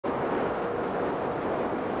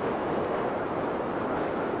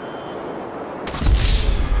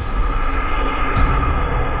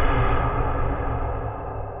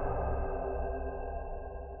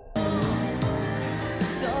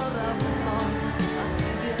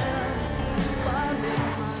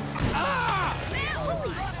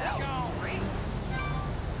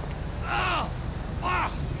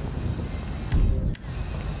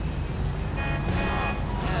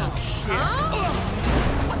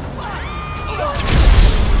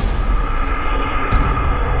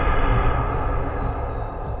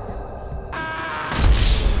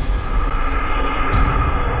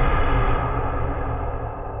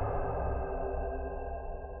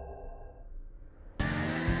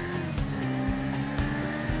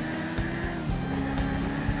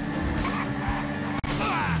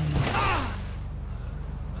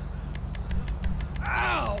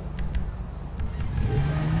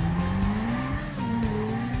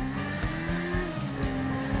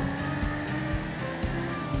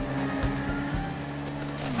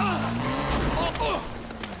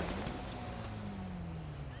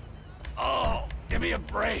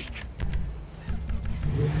break.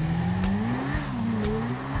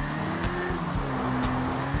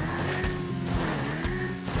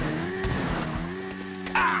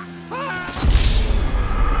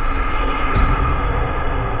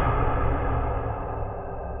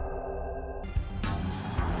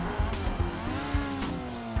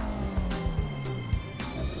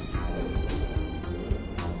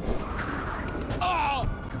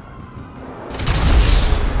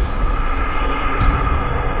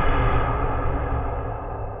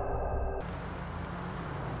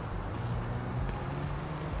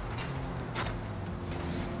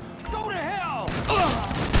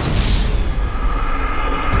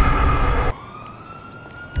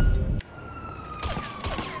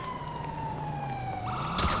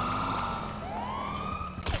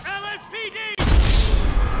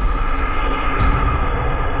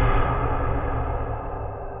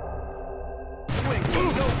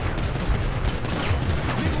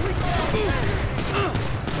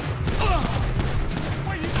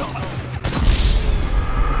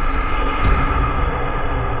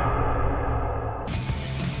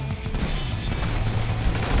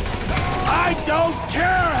 I don't care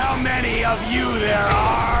how many of you there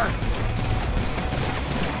are!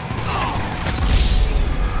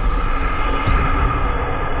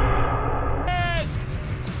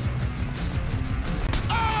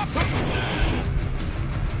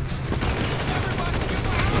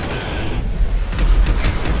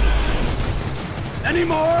 Any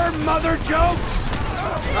more mother jokes?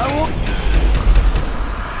 I will...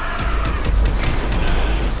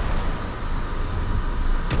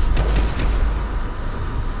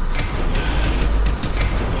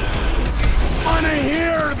 wanna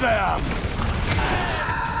hear them!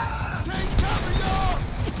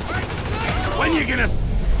 When you gonna...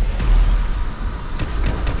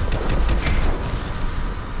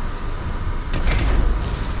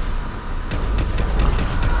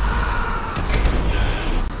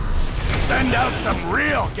 send out some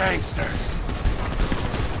real gangsters!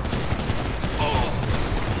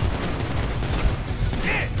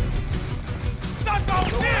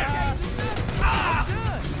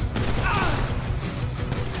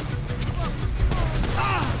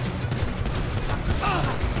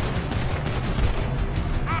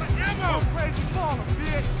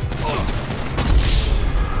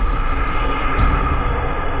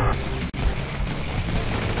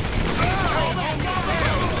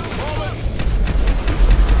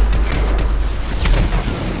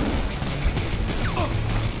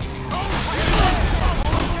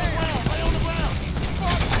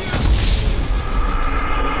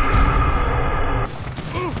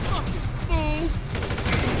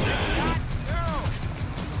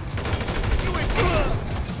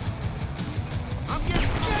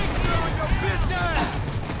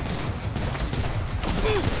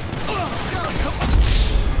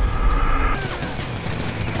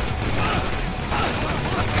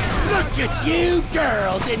 Look at you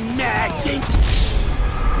girls in matching...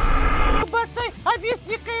 Басай,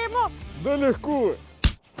 объясни-ка ему! Да легко.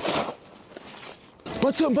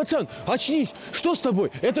 Пацан, очнись! Что с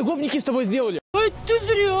тобой? Это гопники с тобой сделали. Ой, ты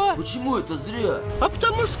зря! Почему это зря? А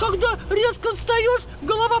потому что, когда резко встаешь,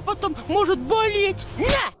 голова потом может болеть.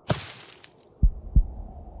 На!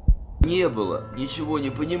 Не было. Ничего не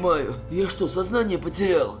понимаю. Я что, сознание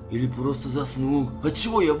потерял? Или просто заснул?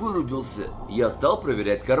 Отчего я вырубился? Я стал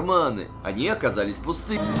проверять карманы. Они оказались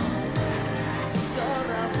пусты.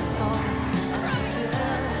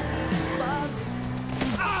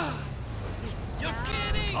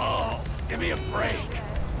 Oh, give me a break.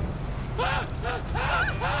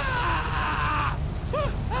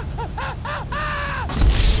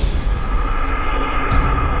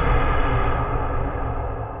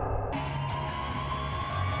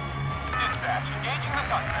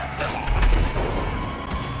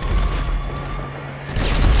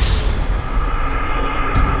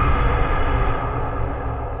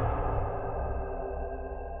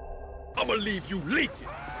 I'ma leave you leaking.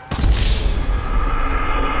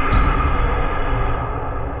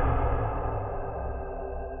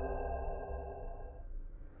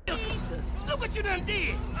 Jesus, look what you done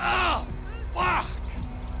did. Oh, fuck.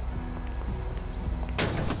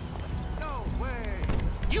 No way.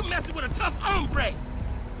 You messing with a tough hombre.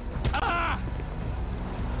 Ah.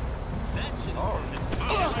 That shit is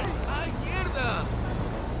mierda.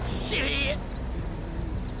 Shithead.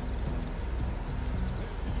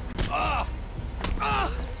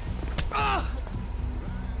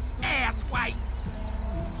 Ass white.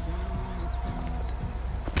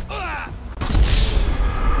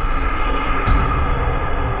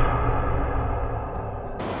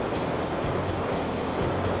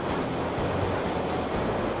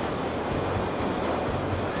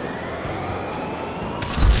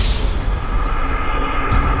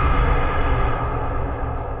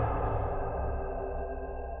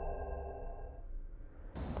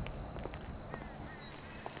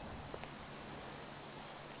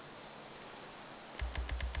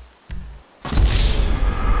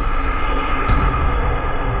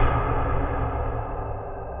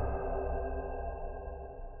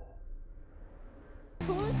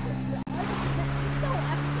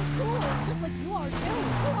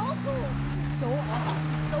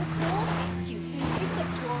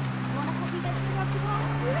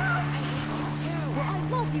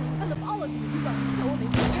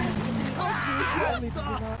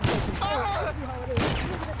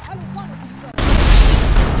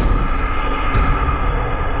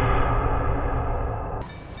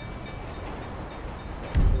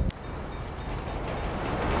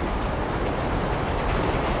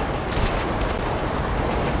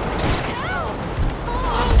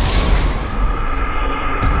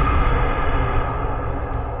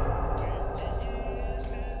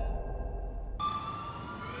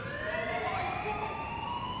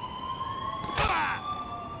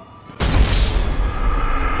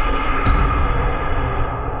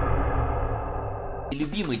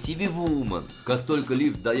 Любимый TV Woman. Как только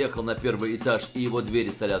лифт доехал на первый этаж и его двери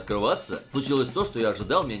стали открываться, случилось то, что я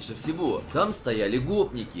ожидал меньше всего. Там стояли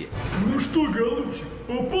гопники. Ну что, голубчик,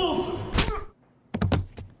 попался?